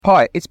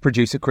Hi, it's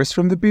producer Chris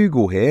from The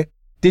Bugle here.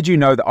 Did you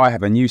know that I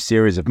have a new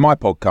series of my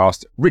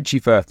podcast, Richie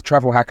Firth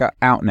Travel Hacker,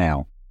 out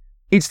now?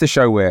 It's the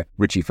show where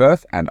Richie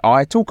Firth and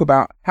I talk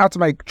about how to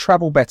make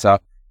travel better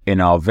in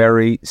our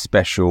very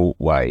special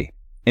way.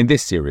 In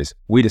this series,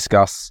 we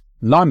discuss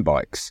Lime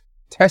bikes,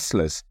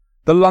 Teslas,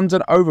 the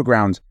London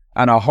Overground,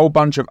 and a whole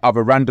bunch of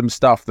other random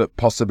stuff that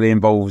possibly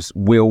involves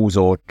wheels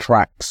or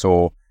tracks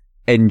or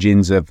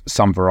engines of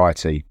some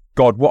variety.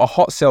 God, what a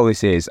hot sell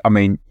this is. I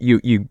mean,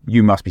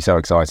 you must be so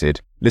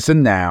excited.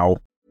 Listen now.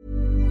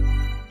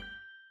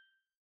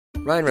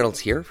 Ryan Reynolds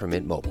here from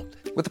Mint Mobile.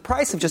 With the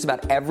price of just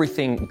about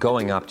everything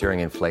going up during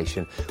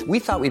inflation, we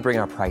thought we'd bring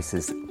our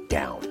prices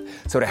down.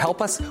 So to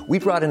help us, we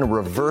brought in a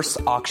reverse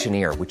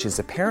auctioneer, which is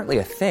apparently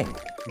a thing.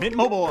 Mint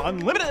Mobile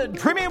Unlimited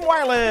Premium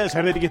Wireless.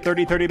 How to get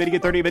 30, 30, bit to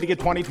get 30, bit to get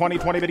 20, 20,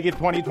 20, bit to get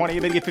 20, 20,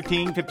 bit to get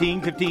 15,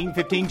 15, 15,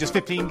 15, just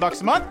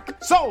 $15 a month?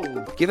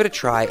 Sold! Give it a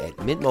try at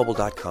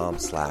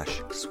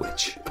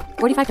mintmobile.com/switch.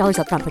 $45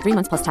 up front for 3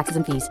 months plus taxes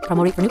and fees.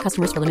 Promo rate for new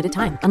customers for limited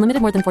time.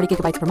 Unlimited more than 40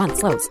 gigabytes per month.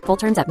 Slows full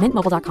terms at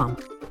mintmobile.com.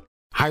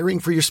 Hiring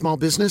for your small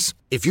business?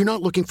 If you're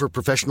not looking for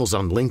professionals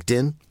on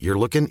LinkedIn, you're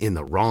looking in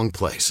the wrong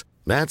place.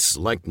 That's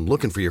like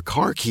looking for your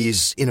car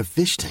keys in a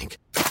fish tank.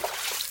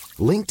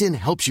 LinkedIn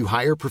helps you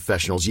hire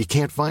professionals you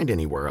can't find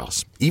anywhere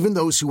else, even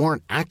those who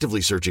aren't actively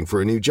searching for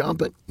a new job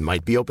but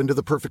might be open to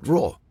the perfect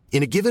role.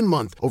 In a given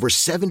month, over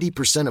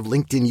 70% of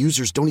LinkedIn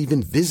users don't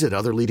even visit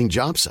other leading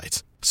job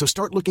sites. So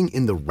start looking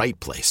in the right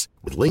place.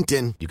 With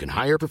LinkedIn, you can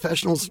hire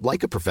professionals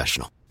like a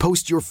professional.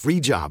 Post your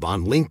free job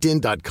on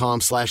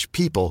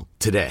linkedin.com/people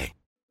today.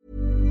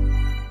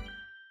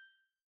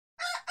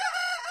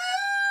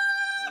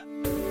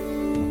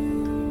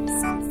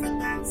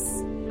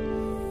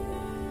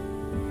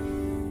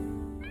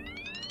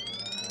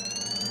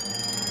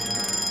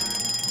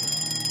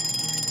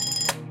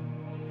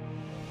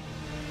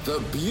 The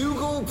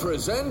Bugle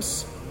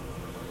presents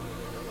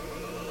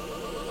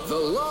The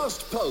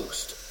Last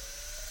Post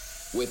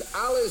with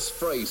Alice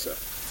Fraser.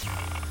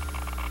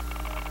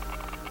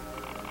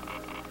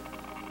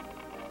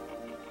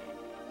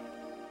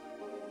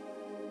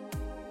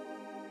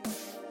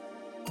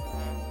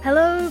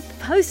 Hello,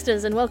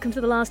 posters, and welcome to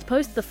The Last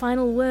Post, the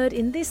final word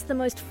in this, the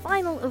most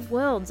final of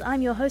worlds.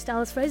 I'm your host,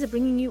 Alice Fraser,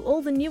 bringing you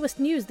all the newest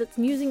news that's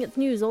newsing its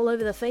news all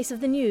over the face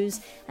of the news,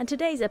 and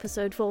today's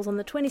episode falls on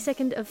the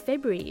 22nd of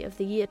February of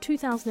the year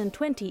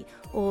 2020,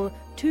 or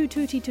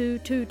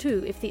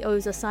 22222 if the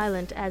O's are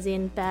silent, as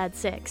in bad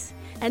sex.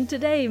 And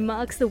today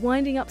marks the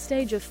winding up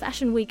stage of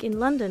Fashion Week in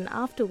London,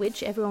 after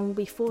which everyone will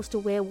be forced to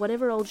wear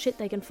whatever old shit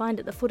they can find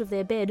at the foot of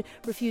their bed,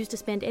 refuse to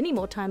spend any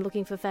more time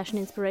looking for fashion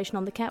inspiration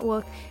on the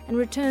catwalk, and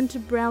return to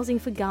browsing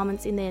for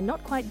garments in their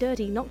not quite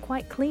dirty, not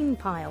quite clean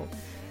pile.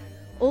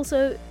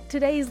 Also,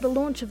 today is the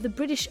launch of the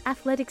British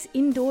Athletics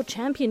Indoor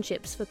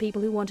Championships for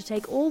people who want to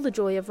take all the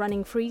joy of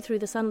running free through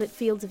the sunlit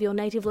fields of your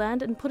native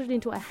land and put it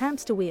into a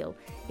hamster wheel.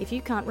 If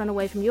you can't run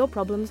away from your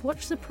problems,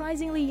 watch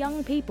surprisingly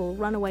young people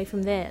run away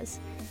from theirs.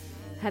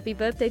 Happy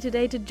birthday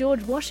today to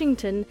George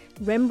Washington,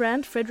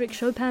 Rembrandt, Frederick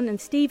Chopin and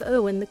Steve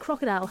Irwin, the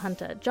crocodile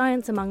hunter,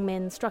 giants among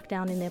men struck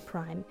down in their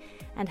prime.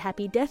 And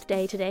happy death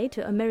day today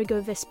to Amerigo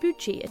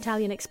Vespucci,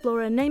 Italian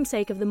explorer,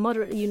 namesake of the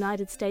moderate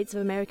United States of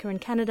America and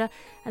Canada,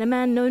 and a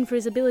man known for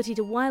his ability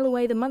to while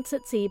away the months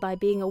at sea by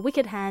being a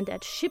wicked hand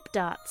at ship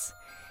darts.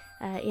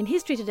 In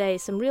history today,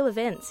 some real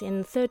events. In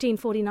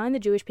 1349, the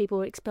Jewish people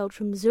were expelled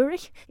from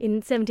Zurich. In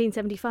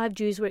 1775,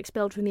 Jews were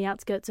expelled from the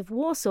outskirts of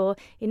Warsaw.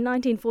 In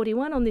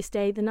 1941, on this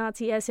day, the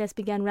Nazi SS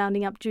began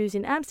rounding up Jews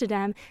in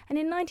Amsterdam. And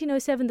in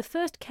 1907, the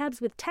first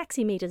cabs with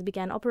taximeters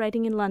began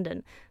operating in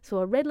London. So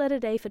a red-letter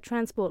day for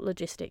transport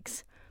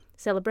logistics.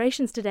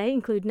 Celebrations today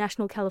include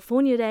National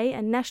California Day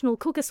and National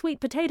Cook a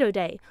Sweet Potato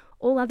Day.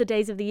 All other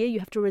days of the year you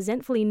have to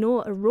resentfully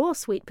gnaw a raw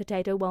sweet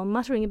potato while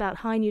muttering about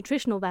high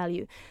nutritional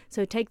value.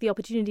 So take the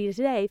opportunity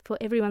today for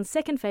everyone's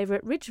second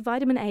favourite rich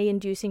vitamin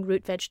A-inducing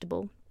root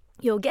vegetable.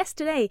 Your guest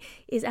today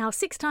is our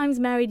 6 times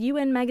married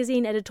UN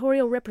Magazine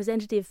editorial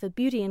representative for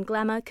beauty and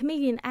glamour,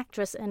 comedian,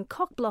 actress and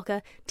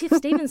cockblocker, Tiff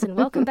Stevenson.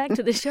 Welcome back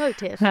to the show,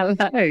 Tiff.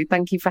 Hello,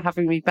 thank you for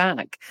having me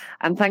back.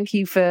 And thank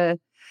you for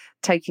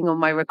taking on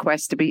my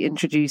request to be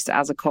introduced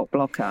as a cock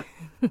blocker.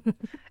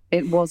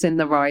 It was in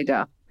the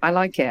rider. I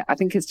like it. I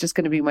think it's just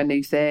going to be my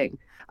new thing.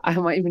 I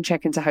might even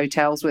check into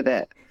hotels with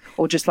it,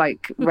 or just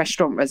like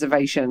restaurant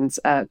reservations.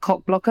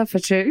 Cock blocker for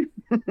 2.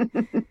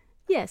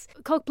 Yes,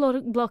 cock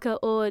blocker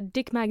or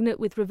dick magnet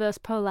with reverse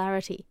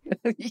polarity.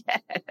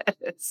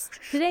 Yes.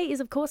 Today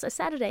is, of course, a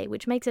Saturday,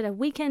 which makes it a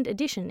weekend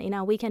edition. In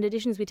our weekend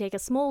editions, we take a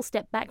small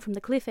step back from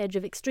the cliff edge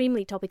of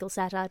extremely topical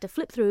satire to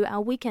flip through our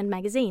weekend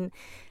magazine.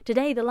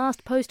 Today, the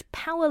Last Post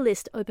Power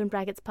List, open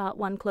brackets, part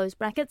 1, close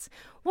brackets.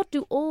 What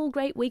do all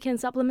great weekend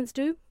supplements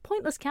do?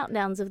 Pointless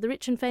countdowns of the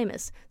rich and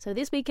famous. So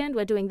this weekend,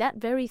 we're doing that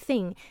very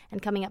thing.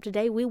 And coming up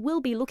today, we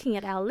will be looking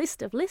at our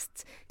list of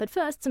lists. But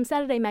first, some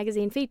Saturday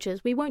magazine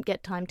features we won't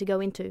get time to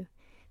go into.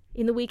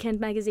 In the Weekend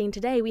magazine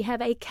today, we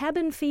have a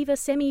cabin fever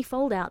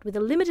semi-fold-out with a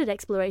limited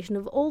exploration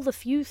of all the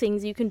few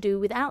things you can do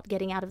without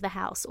getting out of the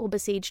house or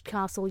besieged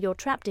castle you're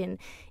trapped in,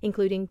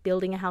 including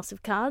building a house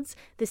of cards,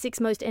 the 6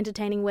 most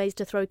entertaining ways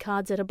to throw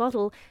cards at a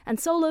bottle, and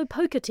solo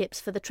poker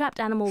tips for the trapped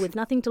animal with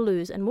nothing to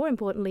lose and, more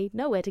importantly,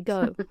 nowhere to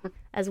go.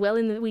 As well,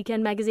 in the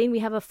Weekend magazine, we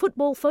have a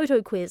football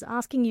photo quiz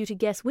asking you to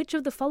guess which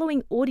of the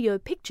following audio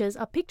pictures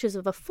are pictures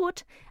of a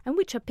foot and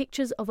which are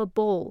pictures of a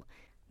ball.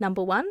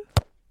 Number 1,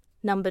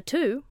 number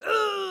 2...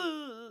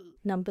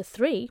 Number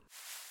 3.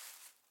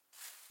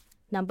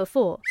 Number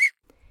 4.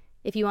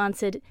 If you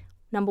answered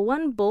number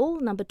 1, ball,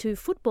 number 2,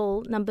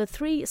 football, number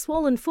 3,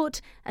 swollen foot,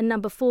 and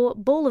number 4,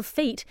 ball of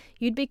feet,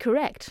 you'd be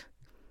correct.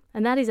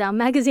 And that is our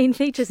magazine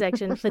feature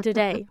section for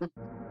today.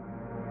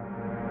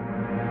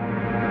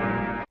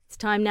 It's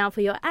time now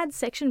for your ads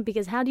section,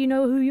 because how do you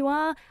know who you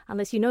are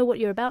unless you know what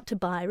you're about to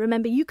buy?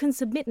 Remember, you can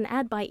submit an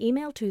ad by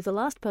email to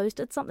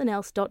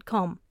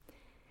thelastpost@somethingelse.com.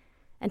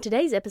 And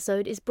today's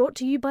episode is brought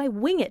to you by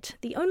Wingit,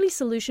 the only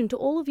solution to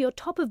all of your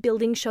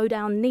top-of-building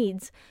showdown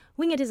needs.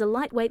 Wingit is a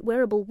lightweight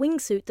wearable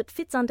wingsuit that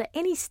fits under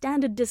any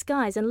standard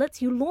disguise and lets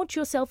you launch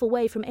yourself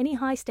away from any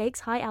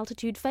high-stakes,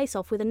 high-altitude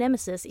face-off with a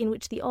nemesis in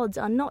which the odds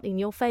are not in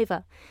your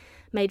favour.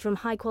 Made from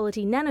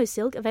high-quality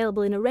nanosilk,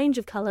 available in a range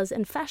of colours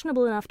and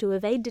fashionable enough to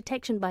evade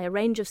detection by a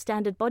range of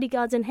standard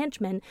bodyguards and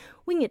henchmen,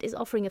 Wingit is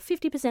offering a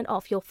 50%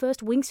 off your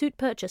first wingsuit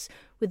purchase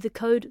with the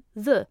code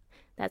THE.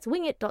 That's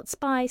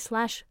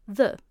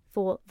wingit.spy/the.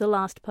 for The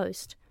Last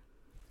Post.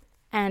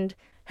 And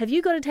have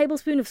you got a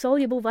tablespoon of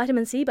soluble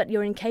vitamin C but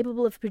you're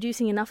incapable of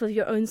producing enough of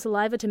your own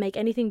saliva to make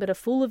anything but a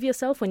fool of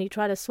yourself when you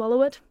try to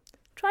swallow it?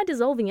 Try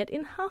dissolving it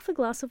in half a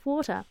glass of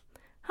water.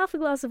 Half a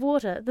glass of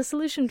water, the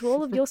solution to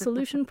all of your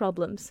solution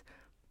problems.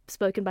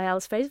 Spoken by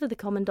Alice Fraser for the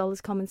Common Dollars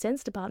Common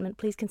Sense Department.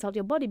 Please consult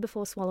your body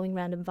before swallowing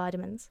random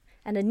vitamins.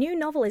 And a new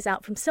novel is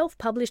out from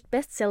self-published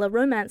bestseller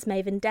romance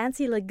maven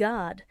Dancy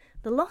Lagarde.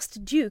 The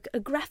Lost Duke, a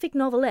graphic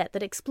novelette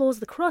that explores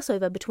the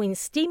crossover between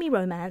steamy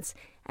romance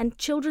and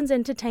children's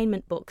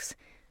entertainment books.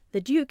 The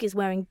Duke is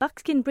wearing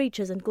buckskin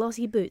breeches and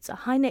glossy boots, a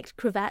high-necked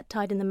cravat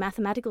tied in the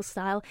mathematical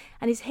style,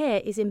 and his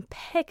hair is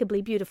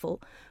impeccably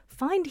beautiful.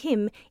 Find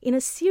him in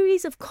a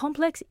series of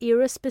complex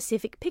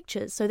era-specific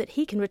pictures so that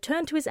he can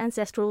return to his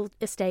ancestral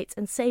estates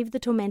and save the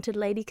tormented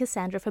Lady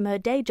Cassandra from her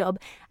day job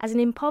as an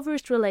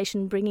impoverished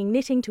relation bringing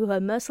knitting to her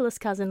merciless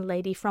cousin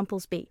Lady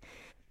Frumplesby.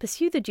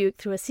 Pursue the Duke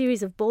through a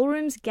series of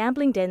ballrooms,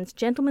 gambling dens,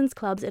 gentlemen's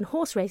clubs and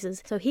horse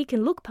races so he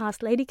can look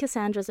past Lady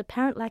Cassandra's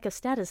apparent lack of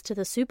status to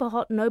the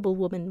super-hot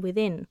noblewoman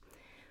within.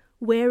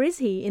 Where is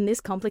he in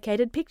this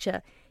complicated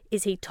picture?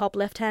 Is he top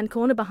left-hand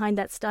corner behind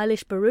that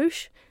stylish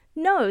barouche?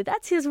 No,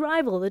 that's his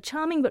rival, the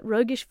charming but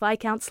roguish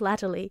Viscount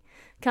Slatterly.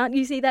 Can't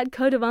you see that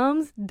coat of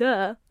arms?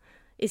 Duh.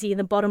 Is he in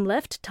the bottom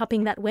left,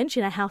 tupping that wench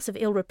in a house of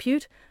ill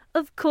repute?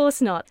 Of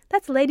course not.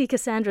 That's Lady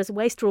Cassandra's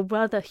wastrel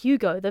brother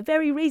Hugo, the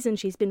very reason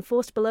she's been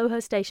forced below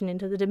her station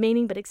into the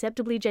demeaning but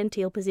acceptably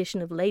genteel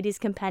position of lady's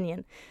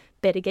companion.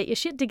 Better get your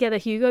shit together,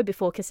 Hugo,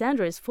 before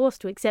Cassandra is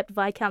forced to accept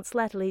Viscount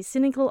Slatterly's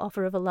cynical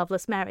offer of a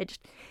loveless marriage.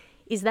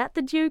 Is that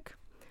the Duke?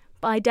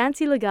 Buy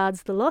Dancy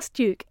Lagarde's The Lost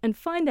Duke and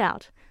find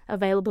out.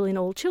 Available in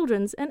all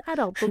children's and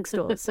adult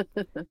bookstores.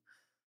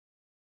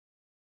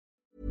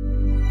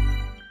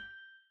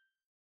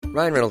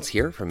 Ryan Reynolds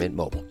here from Mint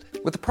Mobile.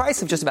 With the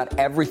price of just about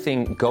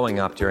everything going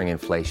up during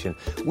inflation,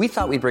 we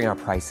thought we'd bring our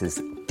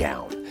prices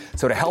down.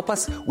 So to help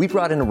us, we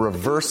brought in a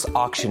reverse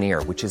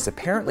auctioneer, which is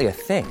apparently a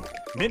thing.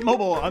 Mint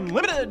Mobile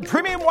Unlimited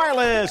Premium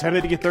Wireless. How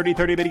to get 30,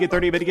 30, bit to get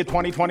 30, bit to get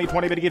 20, 20,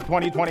 20, bit to get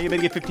 20, 20, bit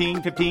to get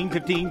 15, 15,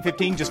 15,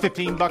 15, just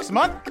 $15 a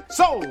month?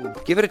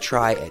 Sold! Give it a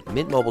try at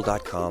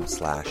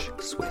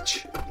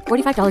mintmobile.com/switch.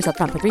 $45 up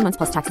front for 3 months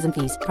plus taxes and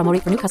fees. Promo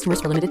rate for new customers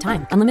for limited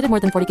time. Unlimited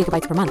more than 40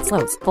 gigabytes per month.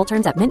 Slows full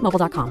terms at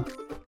mintmobile.com.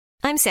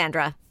 I'm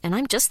Sandra, and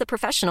I'm just the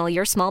professional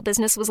your small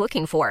business was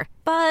looking for.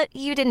 But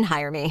you didn't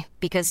hire me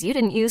because you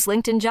didn't use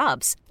LinkedIn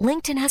Jobs.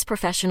 LinkedIn has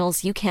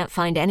professionals you can't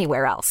find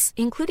anywhere else,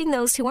 including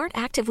those who aren't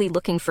actively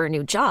looking for a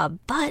new job,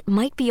 but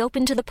might be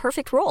open to the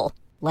perfect role,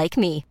 like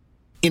me.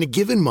 In a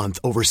given month,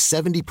 over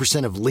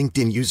 70% of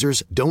LinkedIn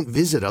users don't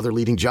visit other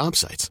leading job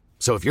sites.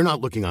 So if you're not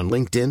looking on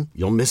LinkedIn,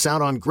 you'll miss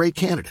out on great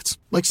candidates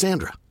like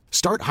Sandra.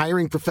 Start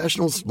hiring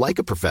professionals like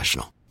a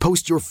professional.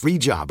 Post your free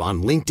job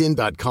on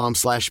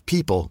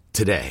linkedin.com/people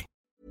today.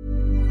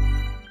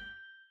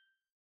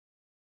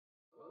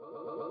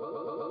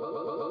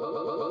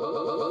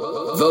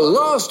 The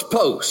Last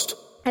Post.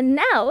 And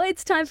now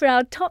it's time for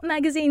our top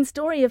magazine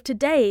story of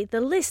today, the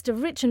list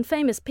of rich and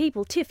famous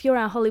people. Tiff, you're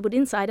our Hollywood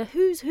insider.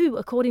 Who's who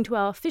according to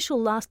our official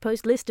Last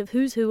Post list of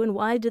who's who and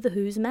why do the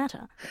who's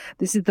matter?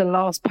 This is the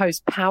Last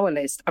Post Power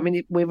List. I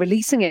mean, we're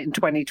releasing it in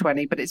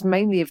 2020, but it's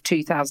mainly of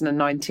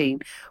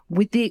 2019,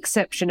 with the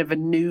exception of a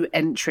new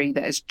entry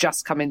that has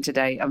just come in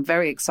today. I'm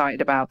very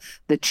excited about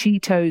the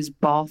Cheetos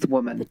Bath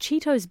Woman. The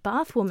Cheetos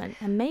Bath Woman.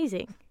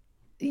 Amazing.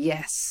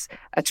 Yes.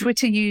 A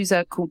Twitter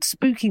user called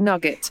Spooky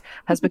Nugget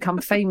has become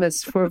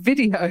famous for a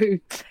video,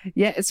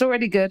 yeah, it's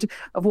already good,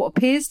 of what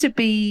appears to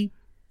be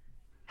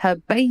her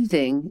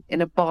bathing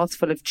in a bath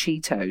full of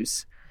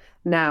Cheetos.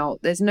 Now,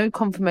 there's no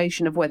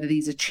confirmation of whether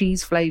these are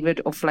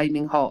cheese-flavoured or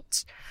flaming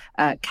hot.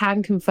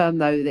 Can confirm,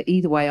 though, that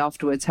either way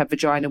afterwards, her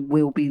vagina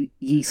will be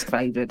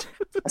yeast-flavoured.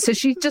 So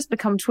she's just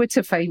become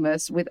Twitter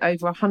famous with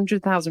over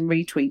 100,000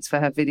 retweets for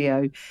her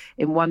video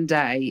in one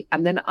day.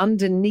 And then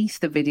underneath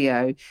the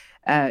video,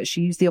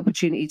 she used the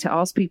opportunity to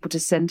ask people to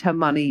send her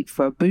money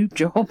for a boob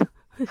job.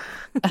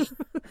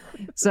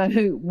 So,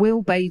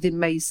 will bathe in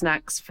May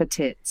snacks for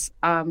tits.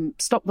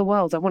 Stop the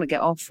world. I want to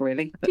get off,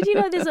 really. Did you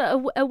know there's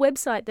a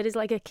website that is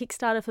like a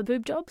Kickstarter for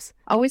boob jobs?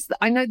 Oh,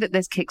 I know that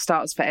there's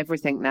Kickstarters for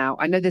everything now.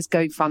 I know there's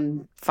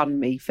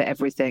GoFundMe for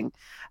everything.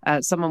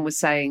 Someone was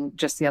saying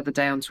just the other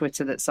day on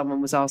Twitter that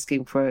someone was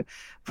asking for a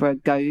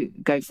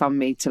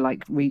GoFundMe to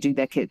like redo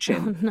their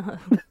kitchen. Oh,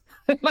 no.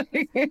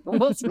 It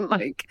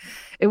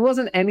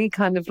wasn't any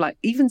kind of like,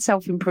 even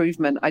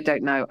self-improvement. I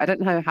don't know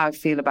how I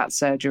feel about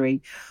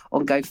surgery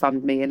on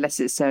GoFundMe unless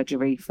it's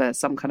surgery for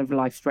some kind of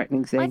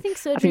life-threatening thing. I think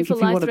surgery for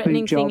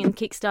life-threatening thing in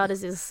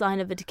Kickstarters is a sign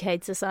of a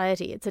decayed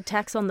society. It's a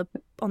tax on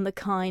the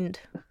kind.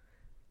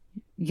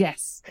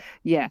 Yes,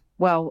 yeah.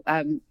 Well,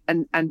 and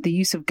the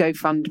use of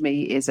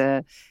GoFundMe is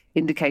a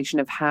indication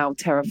of how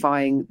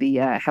terrifying the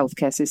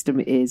healthcare system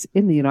is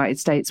in the United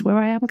States, where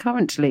I am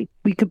currently.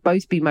 We could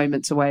both be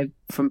moments away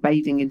from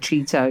bathing in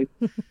Cheeto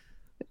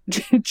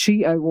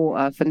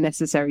water for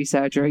necessary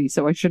surgery,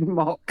 so I shouldn't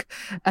mock.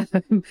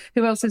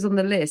 Who else is on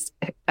the list?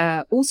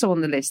 Also on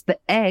the list, the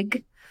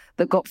egg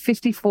that got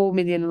 54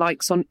 million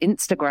likes on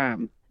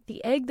Instagram.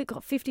 The egg that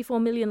got 54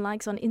 million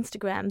likes on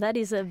Instagram. That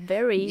is a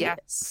very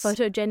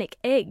photogenic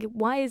egg.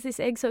 Why is this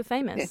egg so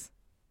famous? Yeah.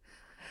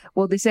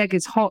 Well, this egg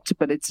is hot,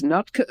 but it's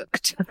not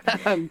cooked.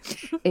 I'm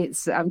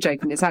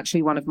joking. It's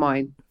actually one of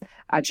mine.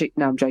 Actually,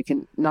 no, I'm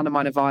joking. None of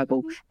mine are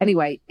viable.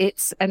 Anyway,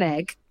 it's an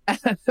egg.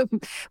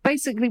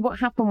 Basically, what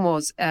happened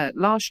was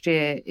last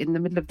year, in the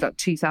middle of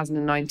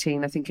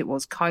 2019, I think it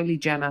was, Kylie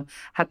Jenner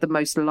had the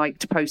most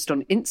liked post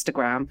on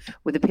Instagram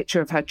with a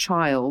picture of her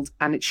child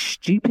and its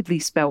stupidly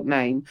spelt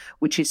name,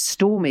 which is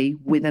Stormy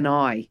with an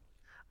I.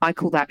 I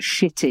call that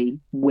shitty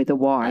with a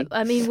Y.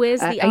 I mean,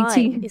 where's the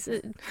I?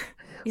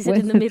 Is it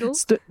in the middle?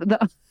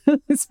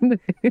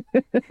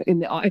 In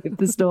the eye of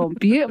the storm.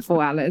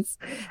 Beautiful, Alice.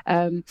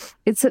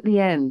 It's at the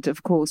end,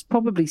 of course,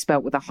 probably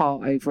spelt with a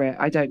heart over it.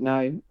 I don't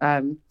know.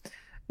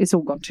 It's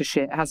all gone to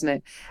shit, hasn't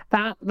it?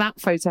 That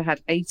photo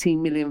had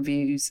 18 million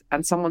views,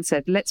 and someone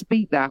said, let's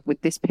beat that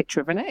with this picture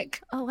of an egg.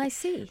 Oh, I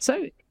see.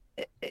 So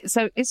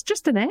it's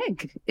just an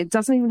egg. It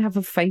doesn't even have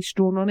a face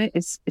drawn on it.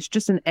 It's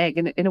just an egg,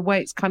 and in a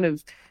way, it's kind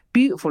of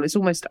beautiful. It's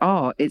almost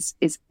art. It's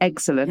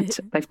excellent.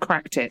 They've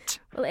cracked it.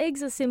 Well,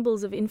 eggs are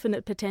symbols of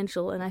infinite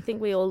potential, and I think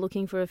we're all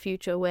looking for a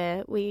future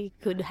where we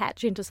could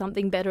hatch into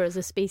something better as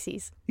a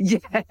species.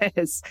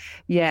 Yes,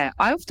 yeah.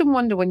 I often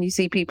wonder when you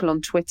see people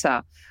on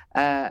Twitter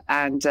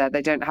and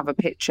they don't have a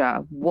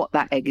picture, what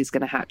that egg is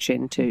going to hatch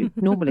into.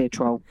 Normally a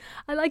troll.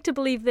 I like to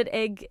believe that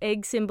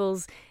egg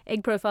symbols,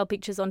 egg profile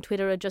pictures on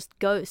Twitter are just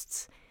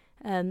ghosts.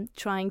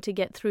 Trying to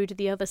get through to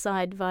the other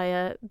side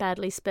via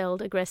badly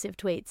spelled aggressive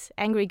tweets.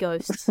 Angry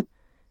ghosts.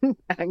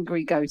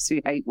 Angry ghosts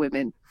who hate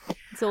women.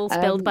 It's all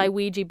spelled by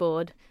Ouija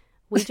board.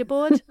 Ouija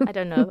board? I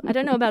don't know. I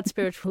don't know about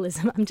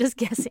spiritualism. I'm just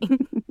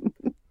guessing.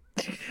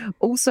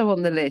 Also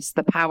on the list,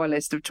 the power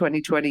list of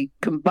 2020,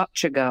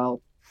 Kombucha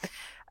Girl.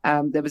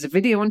 There was a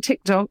video on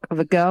TikTok of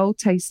a girl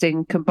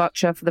tasting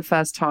kombucha for the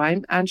first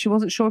time, and she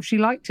wasn't sure if she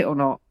liked it or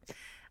not.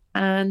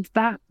 And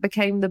that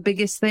became the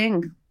biggest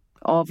thing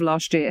of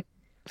last year.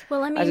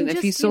 Well, I mean, I don't know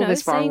if you saw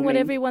this saying what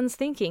meme. Everyone's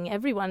thinking.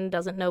 Everyone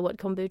doesn't know what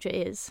kombucha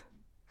is.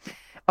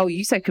 Oh,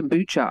 you say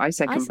kombucha. I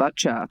say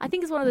kombucha. I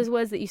think it's one of those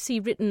words that you see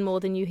written more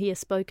than you hear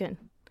spoken.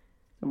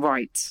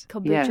 Right.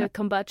 Kombucha,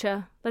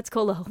 kombucha. Let's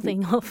call the whole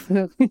thing off.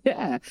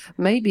 Yeah.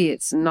 Maybe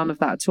it's none of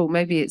that at all.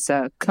 Maybe it's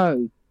a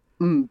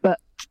but.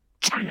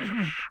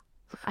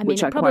 I mean,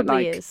 it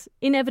probably is.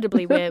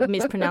 Inevitably, we're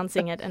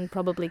mispronouncing it and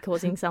probably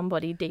causing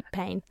somebody deep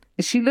pain.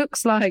 She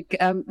looks like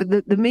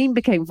the meme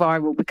became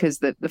viral because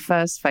the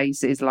first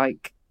face is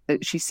like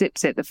she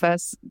sips it. The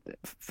first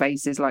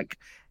face is like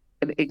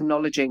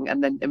acknowledging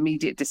and then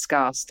immediate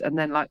disgust and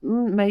then like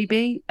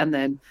maybe and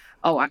then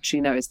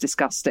actually no, it's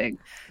disgusting.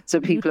 So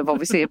people have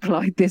obviously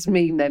applied this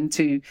meme then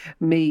to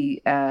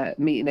me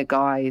meeting a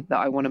guy that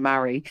I want to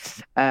marry,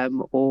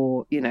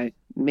 or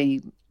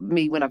me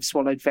when I've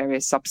swallowed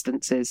various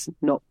substances,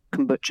 not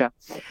kombucha.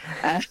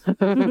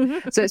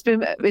 So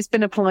it's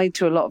been applied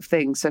to a lot of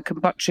things. So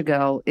Kombucha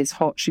Girl is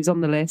hot. She's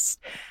on the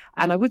list.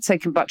 And I would say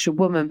Kombucha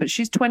Woman, but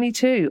she's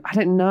 22. I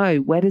don't know.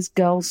 Where does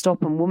girl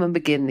stop and woman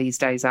begin these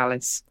days,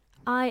 Alice?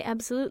 I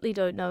absolutely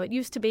don't know. It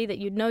used to be that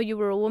you'd know you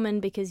were a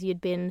woman because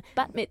you'd been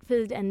bat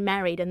mitzvahed and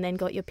married and then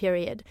got your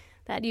period.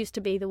 That used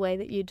to be the way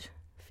that you'd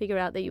figure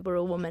out that you were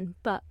a woman.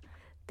 But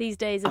these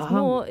days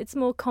it's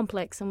more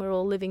complex and we're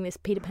all living this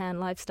Peter Pan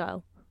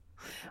lifestyle.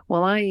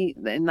 Well,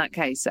 in that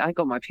case, I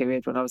got my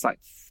period when I was like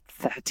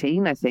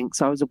 13, I think.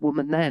 So I was a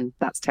woman then.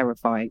 That's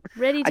terrifying.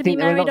 Ready to be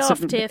married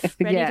off, Tiff.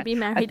 Ready to be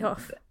married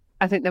off.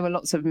 I think there were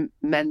lots of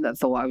men that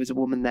thought I was a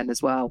woman then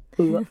as well.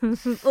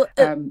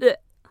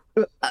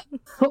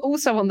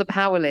 Also on the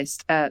power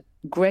list,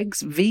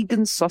 Greggs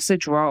vegan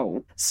sausage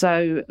roll.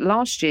 So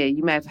last year,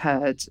 you may have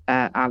heard,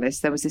 Alice,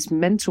 there was this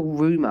mental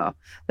rumour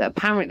that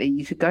apparently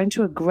you could go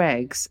into a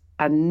Greggs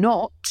and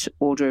not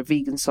order a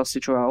vegan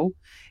sausage roll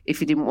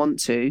if you didn't want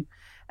to,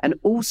 and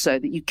also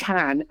that you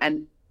can,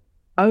 and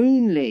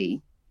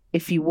only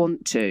if you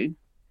want to,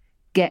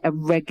 get a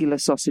regular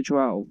sausage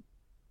roll.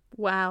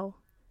 Wow.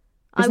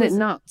 Isn't it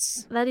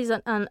nuts? That is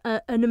an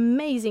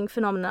amazing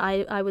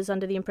phenomenon. I was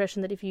under the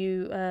impression that if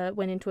you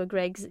went into a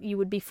Greggs, you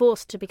would be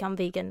forced to become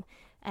vegan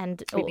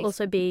and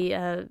also be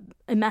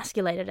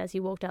emasculated as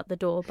you walked out the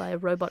door by a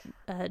robot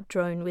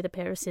drone with a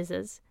pair of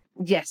scissors.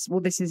 Yes, well,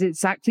 this is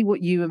exactly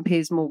what you and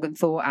Piers Morgan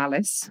thought,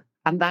 Alice.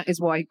 And that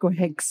is why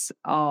Greggs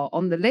are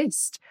on the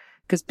list.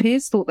 Because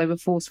Piers thought they were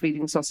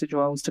force-feeding sausage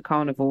rolls to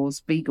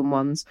carnivores, vegan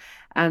ones,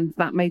 and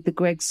that made the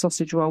Greggs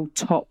sausage roll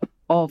top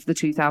of the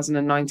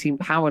 2019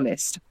 Power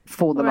List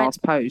for the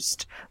last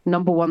post.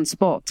 Number 1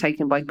 spot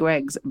taken by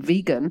Greggs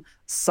vegan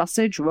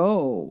sausage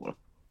roll.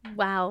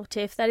 Wow,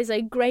 Tiff, that is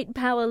a great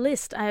power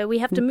list. We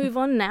have to move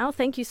on now.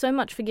 Thank you so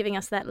much for giving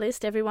us that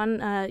list.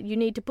 Everyone, you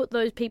need to put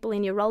those people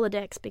in your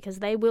Rolodex because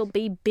they will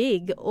be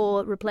big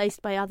or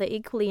replaced by other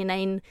equally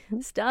inane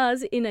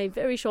stars in a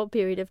very short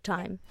period of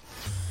time.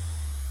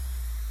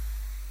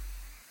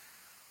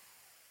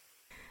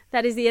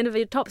 That is the end of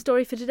your top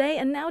story for today,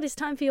 and now it is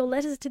time for your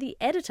letters to the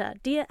editor.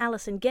 Dear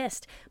Alice and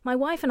guest, my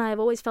wife and I have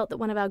always felt that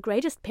one of our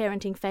greatest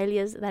parenting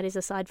failures, that is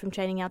aside from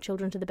chaining our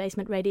children to the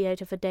basement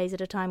radiator for days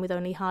at a time with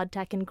only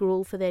hardtack and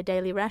gruel for their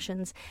daily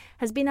rations,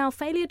 has been our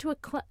failure to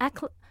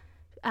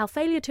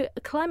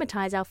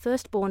acclimatise our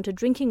firstborn to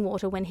drinking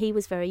water when he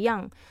was very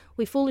young.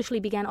 We foolishly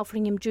began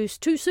offering him juice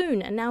too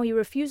soon, and now he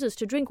refuses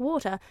to drink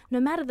water, no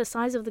matter the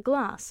size of the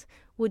glass.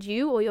 Would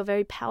you or your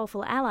very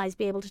powerful allies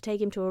be able to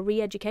take him to a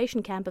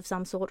re-education camp of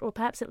some sort, or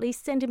perhaps at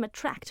least send him a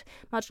tract,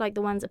 much like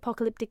the ones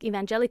apocalyptic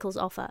evangelicals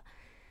offer?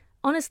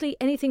 Honestly,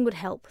 anything would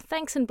help.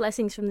 Thanks and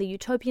blessings from the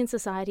Utopian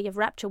Society of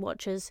Rapture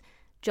Watchers,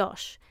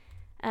 Josh.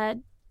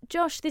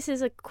 Josh, this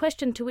is a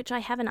question to which I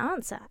have an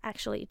answer,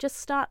 actually. Just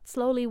start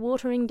slowly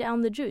watering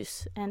down the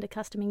juice and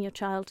accustoming your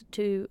child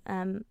to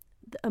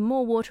a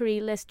more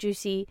watery, less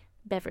juicy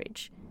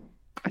beverage.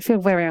 I feel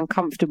very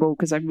uncomfortable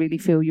because I really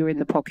feel you're in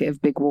the pocket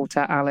of big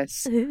water,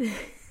 Alice.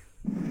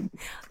 And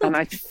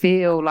I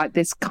feel like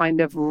this kind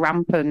of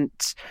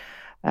rampant,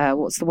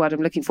 what's the word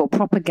I'm looking for?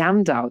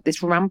 Propaganda.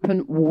 This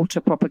rampant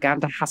water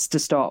propaganda has to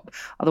stop.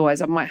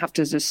 Otherwise, I might have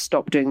to just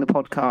stop doing the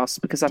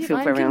podcast because I feel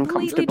very uncomfortable.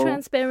 I'm completely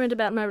transparent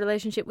about my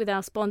relationship with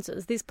our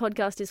sponsors. This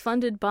podcast is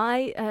funded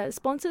by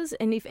sponsors,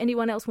 and if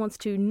anyone else wants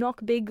to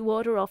knock big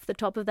water off the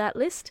top of that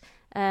list,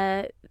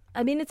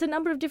 I mean, it's a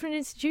number of different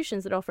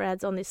institutions that offer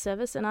ads on this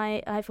service, and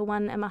I for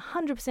one, am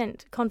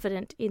 100%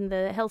 confident in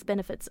the health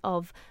benefits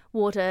of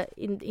water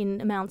in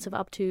amounts of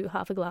up to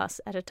half a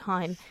glass at a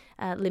time,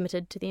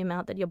 limited to the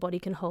amount that your body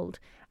can hold.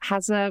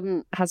 Has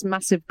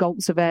Massive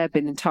Gulps of Air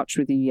been in touch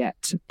with you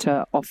yet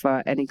to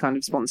offer any kind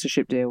of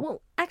sponsorship deal?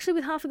 Well, actually,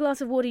 with half a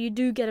glass of water, you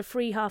do get a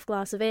free half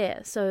glass of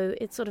air, so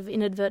it's sort of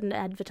inadvertent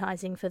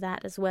advertising for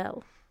that as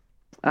well.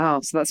 Oh,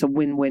 so that's a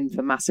win-win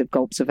for Massive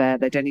Gulps of Air.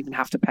 They don't even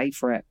have to pay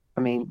for it.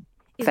 I mean,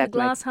 is the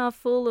glass half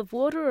full of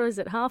water or is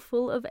it half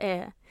full of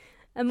air?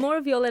 And more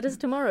of your letters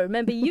tomorrow.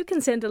 Remember, you can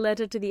send a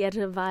letter to the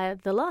editor via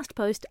the last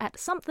post at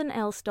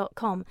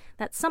somethingelse.com.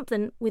 That's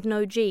something with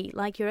no G,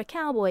 like you're a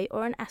cowboy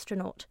or an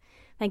astronaut.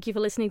 Thank you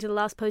for listening to The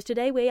Last Post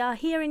today. We are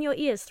here in your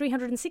ears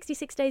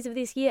 366 days of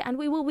this year, and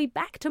we will be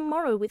back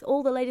tomorrow with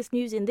all the latest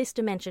news in this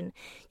dimension.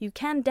 You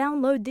can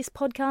download this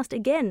podcast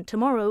again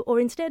tomorrow, or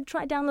instead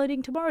try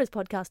downloading tomorrow's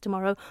podcast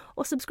tomorrow,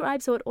 or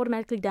subscribe so it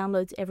automatically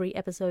downloads every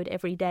episode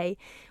every day.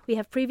 We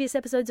have previous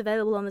episodes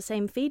available on the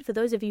same feed for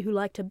those of you who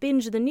like to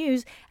binge the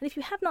news, and if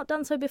you have not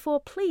done so before,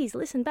 please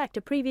listen back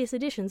to previous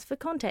editions for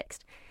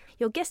context.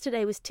 Your guest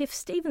today was Tiff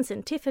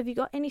Stevenson. Tiff, have you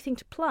got anything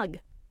to plug?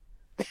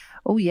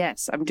 Oh,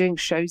 yes. I'm doing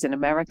shows in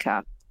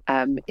America,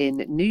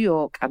 in New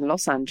York and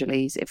Los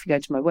Angeles. If you go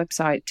to my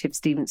website,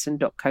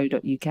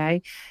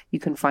 tiffstevenson.co.uk, you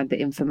can find the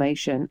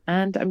information.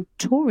 And I'm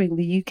touring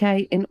the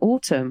UK in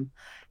autumn.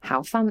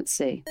 How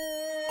fancy.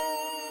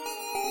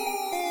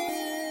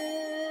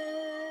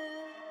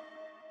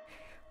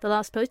 The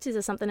Last Post is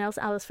a Something Else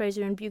Alice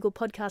Fraser and Bugle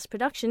podcast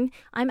production.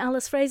 I'm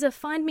Alice Fraser.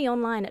 Find me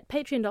online at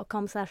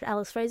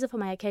patreon.com/Alice Fraser for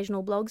my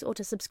occasional blogs or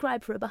to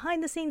subscribe for a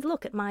behind-the-scenes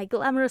look at my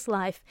glamorous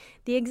life.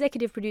 The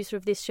executive producer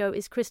of this show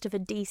is Christopher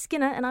D.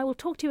 Skinner, and I will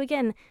talk to you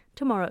again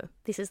tomorrow.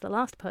 This is The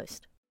Last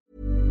Post.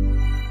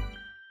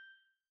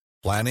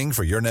 Planning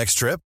for your next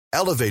trip?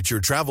 Elevate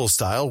your travel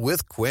style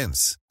with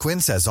Quince.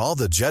 Quince has all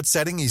the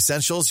jet-setting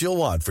essentials you'll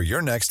want for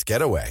your next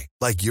getaway,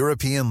 like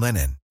European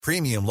linen,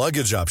 premium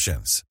luggage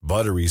options,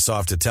 buttery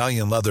soft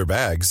Italian leather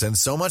bags, and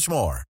so much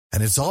more.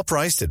 And it's all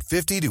priced at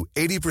 50 to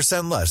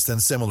 80% less than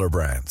similar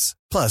brands.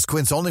 Plus,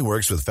 Quince only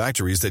works with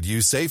factories that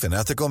use safe and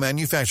ethical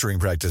manufacturing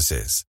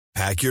practices.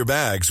 Pack your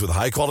bags with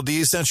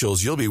high-quality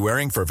essentials you'll be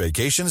wearing for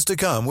vacations to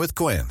come with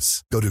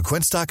Quince. Go to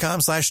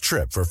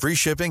quince.com/trip for free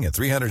shipping and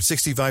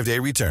 365-day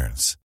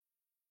returns.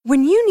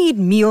 When you need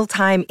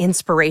mealtime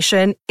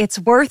inspiration, it's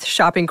worth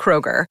shopping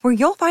Kroger, where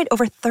you'll find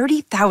over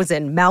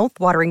 30,000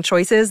 mouth-watering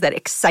choices that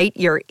excite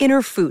your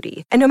inner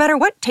foodie. And no matter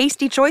what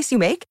tasty choice you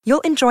make,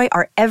 you'll enjoy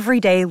our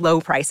everyday low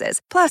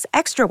prices, plus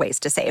extra ways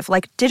to save,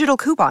 like digital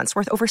coupons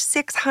worth over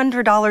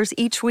 $600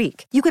 each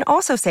week. You can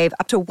also save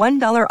up to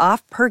 $1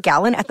 off per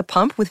gallon at the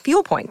pump with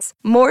fuel points.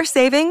 More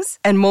savings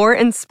and more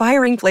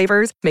inspiring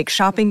flavors make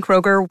shopping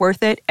Kroger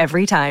worth it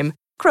every time.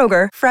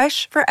 Kroger,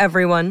 fresh for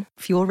everyone.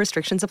 Fuel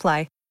restrictions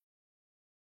apply.